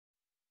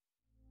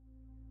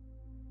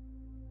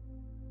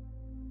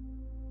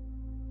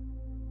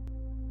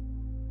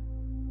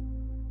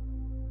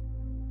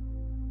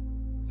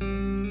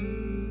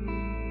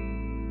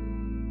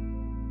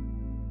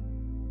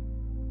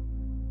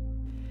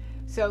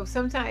So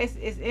sometimes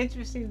it's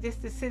interesting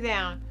just to sit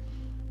down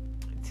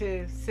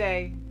to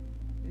say,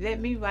 let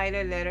me write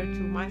a letter to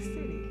my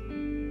city.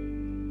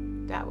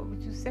 God, what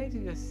would you say to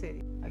your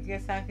city? I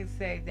guess I could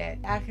say that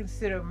I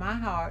consider my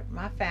heart,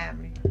 my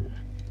family,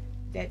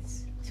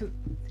 that's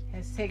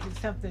has taken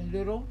something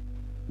little,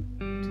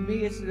 to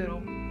me it's little,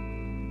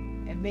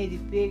 and made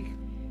it big.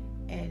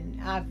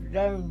 And I've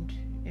learned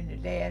in the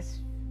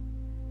last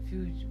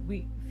few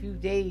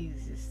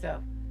days and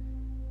stuff,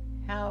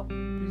 how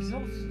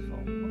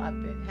resourceful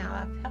I've been, how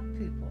I've helped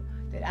people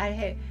that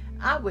I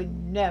would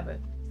never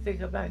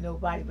think about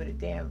nobody but a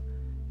damn,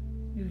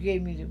 you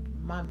gave me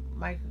my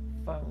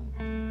microphone.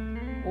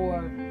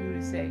 Or you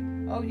would say,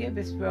 oh yeah,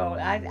 Miss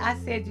Burley, I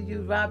said to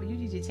you, Robert, you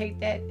need to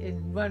take that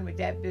and run with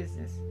that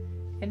business.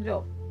 And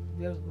look,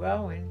 we're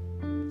growing.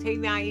 Take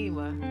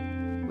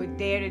Naima with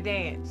Dare to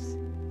Dance,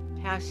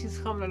 how she's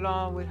coming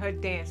along with her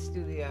dance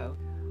studio.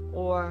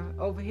 Or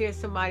over here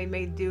somebody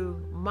may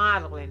do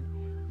modeling.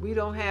 We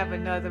don't have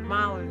another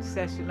modeling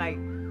session like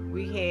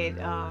we had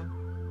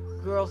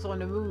Girls on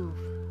the Move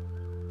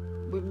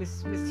with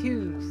Miss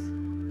Hughes.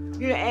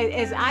 You know,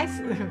 as I,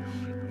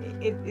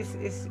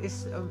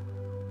 it's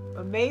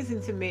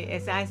amazing to me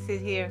as I sit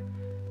here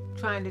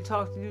trying to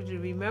talk to you to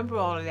remember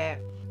all of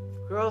that.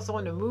 Girls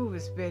on the Move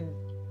has been,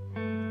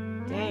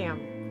 damn.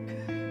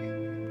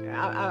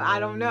 I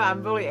don't know.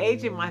 I'm really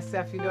aging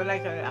myself. You know,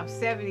 like I'm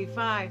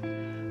 75,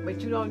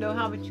 but you don't know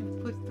how much you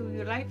put through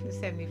your life in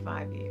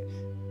 75 years.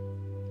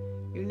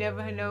 You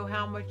never know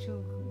how much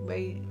you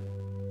may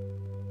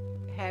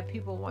have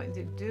people wanting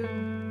to do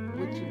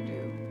what you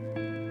do.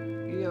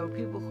 You know,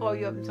 people call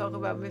you up and talk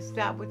about, Miss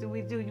Stop, what do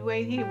we do? You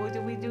ain't here. What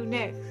do we do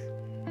next?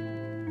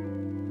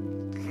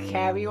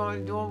 Carry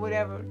on doing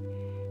whatever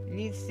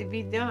needs to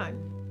be done.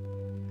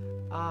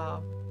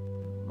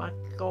 My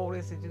goal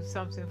is to do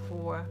something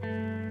for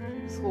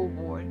school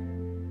board.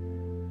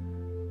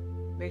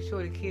 Make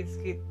sure the kids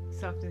get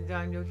something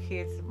done, your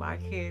kids, my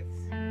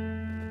kids.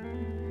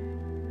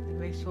 To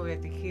make sure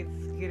that the kids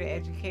get an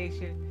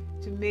education.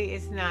 To me,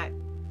 it's not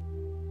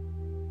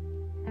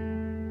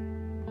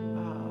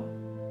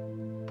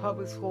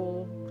public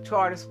school,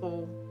 charter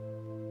school,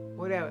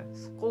 whatever.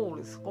 School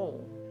is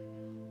school.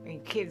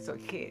 And kids are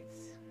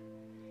kids.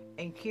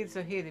 And kids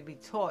are here to be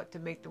taught to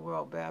make the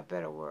world a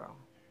better world.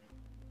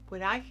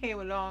 When I came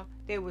along,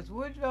 there was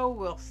Woodrow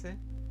Wilson,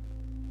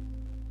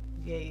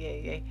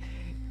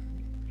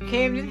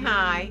 Camden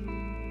High,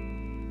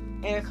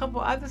 and a couple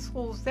other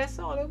schools. That's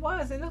all it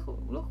was. And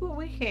look where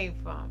we came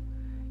from.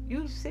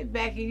 You sit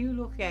back and you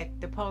look at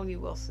the Pony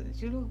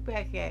Wilsons. You look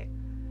back at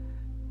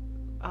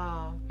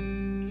all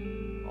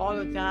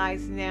the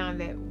guys now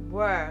that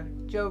were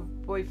Joe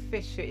Boy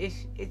Fisher,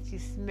 Itchy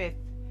Smith.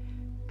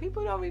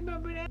 People don't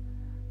remember that.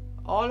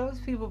 All those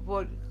people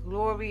brought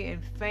glory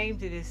and fame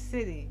to this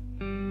city.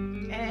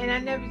 And I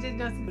never did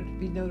nothing to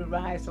be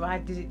notarized, so I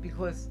did it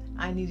because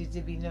I needed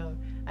to be known.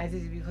 I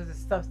did it because of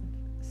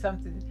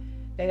something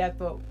that I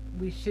thought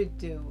we should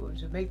do, or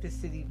to make the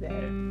city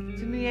better.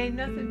 To me, ain't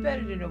nothing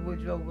better than a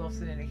Woodrow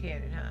Wilson and a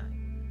Camden High.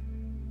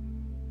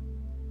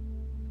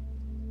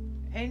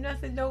 Ain't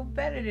nothing no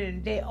better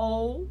than they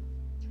old,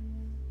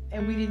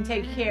 and we didn't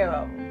take care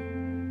of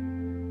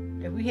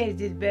them. If we had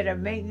did better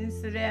maintenance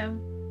to them,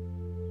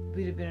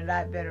 we'd have been a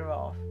lot better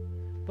off.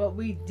 But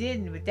we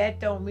didn't, but that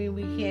don't mean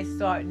we can't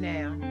start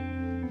now.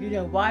 You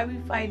know, why we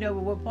fighting over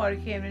what part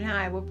of Camden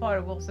High, what part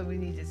of Wilson we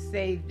need to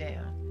save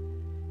now.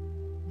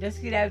 Let's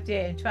get out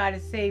there and try to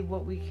save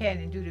what we can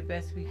and do the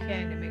best we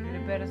can to make it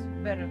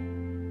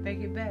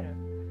make it better.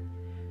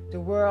 The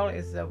world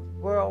is a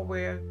world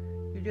where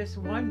you just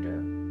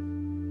wonder,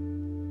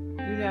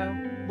 you know,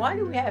 why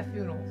do we have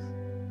funerals?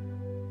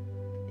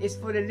 It's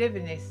for the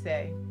living, they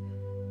say.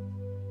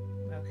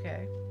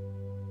 Okay.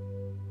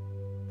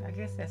 I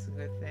guess that's a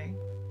good thing.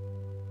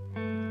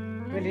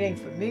 But it ain't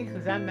for me,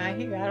 because I'm not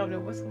here. I don't know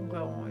what's going to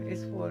go on.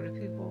 It's for the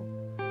people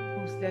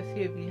who's left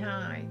here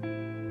behind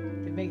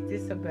to make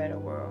this a better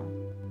world.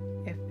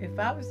 If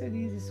I was to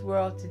leave this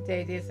world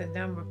today, there's a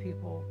number of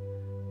people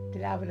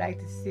that I would like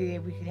to see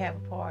if we could have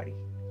a party.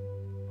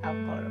 I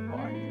would call it a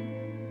party.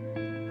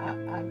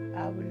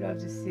 I would love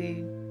to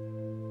see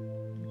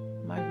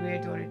my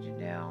granddaughter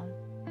Janelle.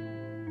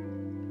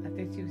 I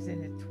think she was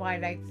in the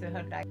twilights of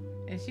her life.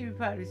 And she would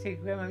probably say,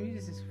 Grandma, you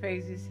just as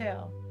crazy as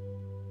hell.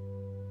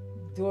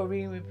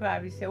 Doreen would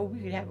probably say, oh, we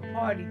could have a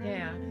party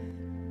now.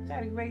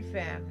 Got a great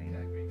family.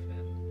 Got a great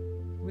family.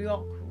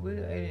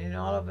 And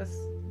all of us,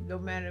 no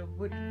matter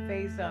what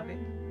phase of it,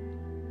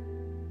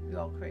 we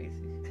all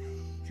crazy.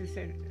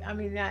 I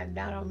mean, I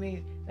don't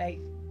mean like,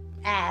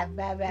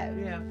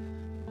 you know.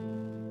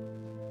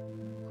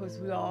 Because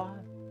we all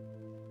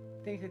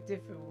think of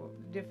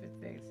different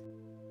things.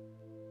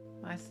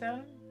 My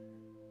son,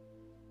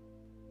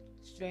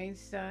 strange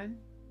son,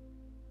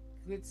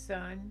 good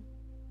son,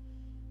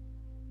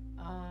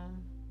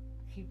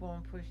 keep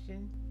on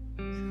pushing.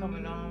 He's come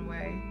a long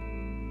way.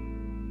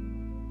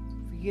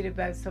 Forget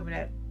about some of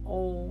that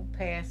old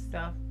past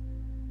stuff.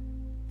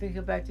 Think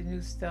about the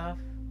new stuff.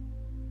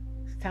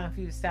 It's time for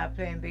you to stop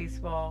playing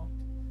baseball.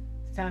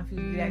 It's time for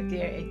you to get out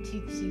there and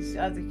teach these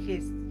other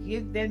kids.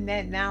 Give them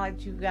that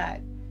knowledge you got.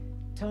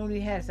 Tony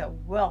has a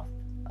wealth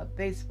of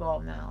baseball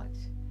knowledge.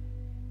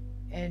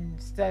 And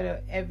instead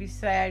of every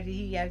Saturday,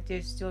 he out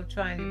there still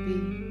trying to be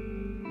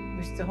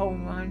Mr.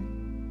 Home Run.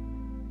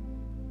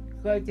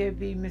 Go out there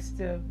be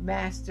Mr.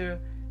 Master.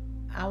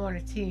 I want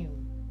a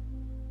team.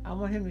 I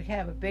want him to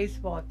have a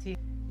baseball team.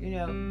 You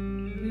know,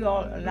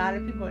 a lot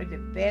of people are into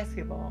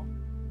basketball,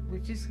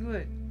 which is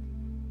good.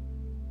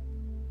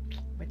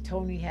 But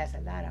Tony has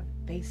a lot of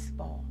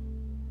baseball.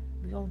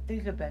 We don't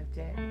think about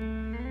that.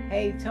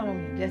 Hey,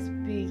 Tony, let's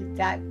be the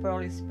Doc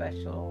Burley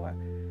special or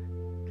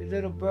the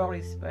little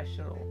Burley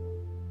special.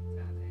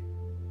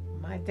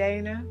 My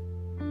Dana,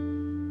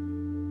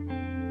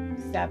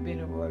 stop being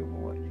a worry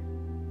boy.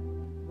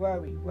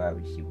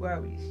 Worry. She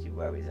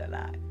worries a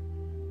lot.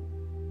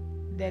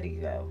 Let it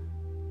go.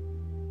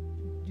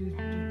 You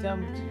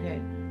done what you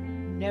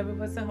can. Never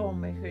was a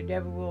homemaker,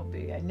 never will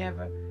be. I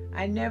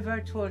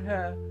never taught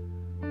her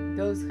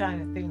those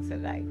kind of things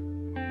in life.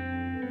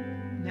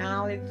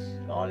 Knowledge,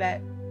 all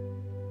that.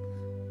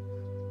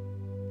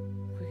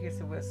 Quick as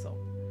a whistle.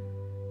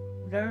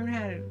 Learn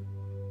how to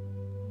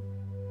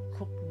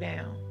cook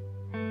now.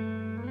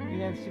 You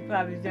know, she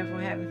probably never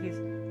gonna have kids.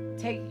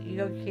 Take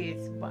your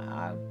kids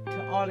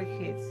to all the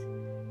kids.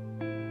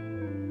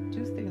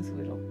 Do things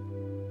with them,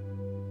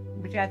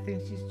 which I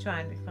think she's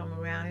trying to come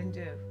around and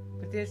do.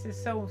 But this is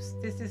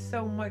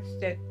so much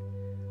that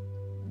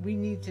we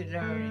need to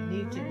learn and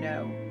need to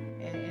know.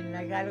 And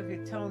like I look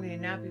at Tony,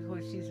 and not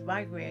because she's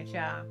my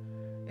grandchild,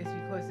 it's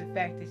because the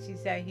fact that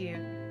she's out here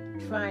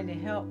trying to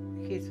help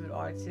kids with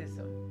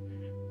autism.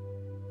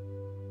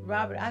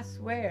 Robert, I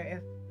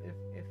swear,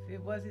 if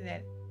it wasn't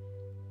that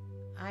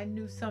I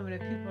knew some of the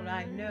people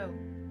I know,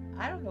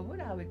 I don't know what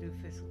I would do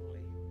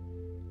physically.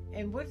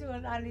 And what do a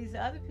lot of these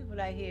other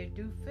people out here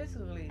do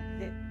physically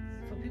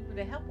for people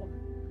to help them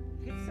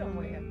get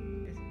somewhere?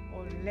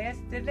 Or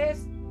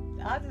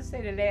I'll just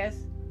say the last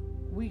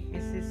week,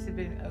 it's just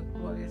been a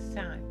glorious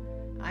time.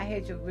 I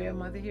had your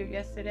grandmother here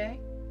yesterday.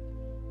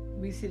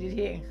 We sit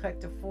here and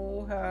cut the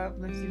full herb,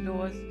 Missy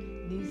Lois,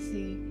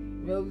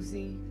 Niecy,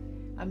 Rosie.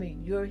 I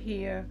mean, you're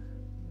here.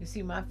 You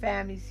see my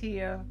family's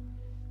here.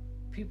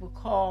 People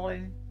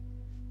calling.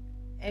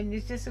 And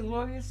it's just a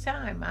glorious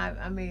time.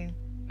 I mean,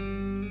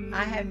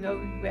 I have no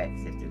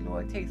regrets. If the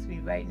Lord takes me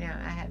right now,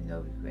 I have no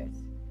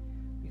regrets.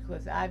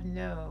 Because I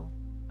know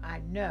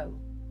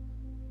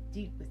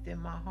deep within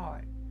my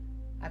heart,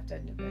 I've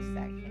done the best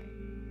I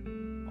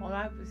can. All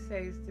I would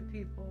say is to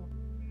people,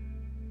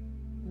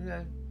 you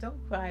know, don't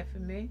cry for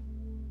me.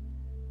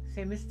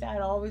 Say, Miss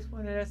Dad always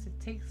wanted us to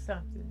take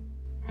something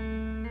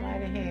by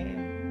the hand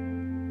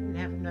and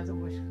have another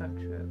wish come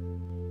true.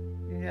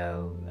 You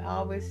know, I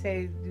always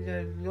say, you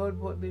know, the Lord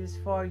brought me this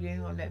far, you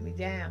ain't gonna let me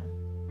down.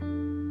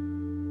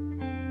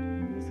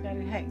 You just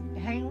gotta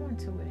hang on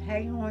to it.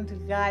 Hang on to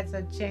God's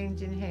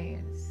unchanging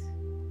hands.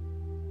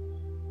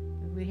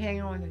 If we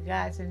hang on to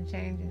God's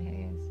unchanging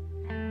hands,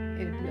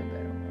 it'll be a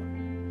better world.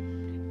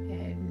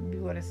 And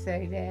we're gonna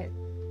say that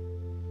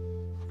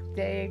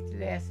day after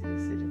last of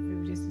this interview,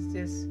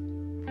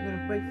 we're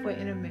gonna break for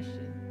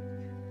intermission.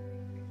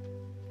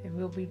 And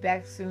we'll be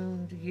back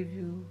soon to give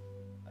you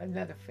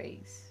another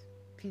phase.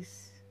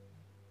 Peace,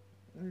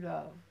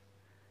 love.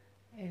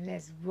 And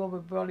as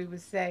Robert Burley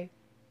would say,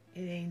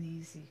 it ain't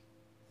easy.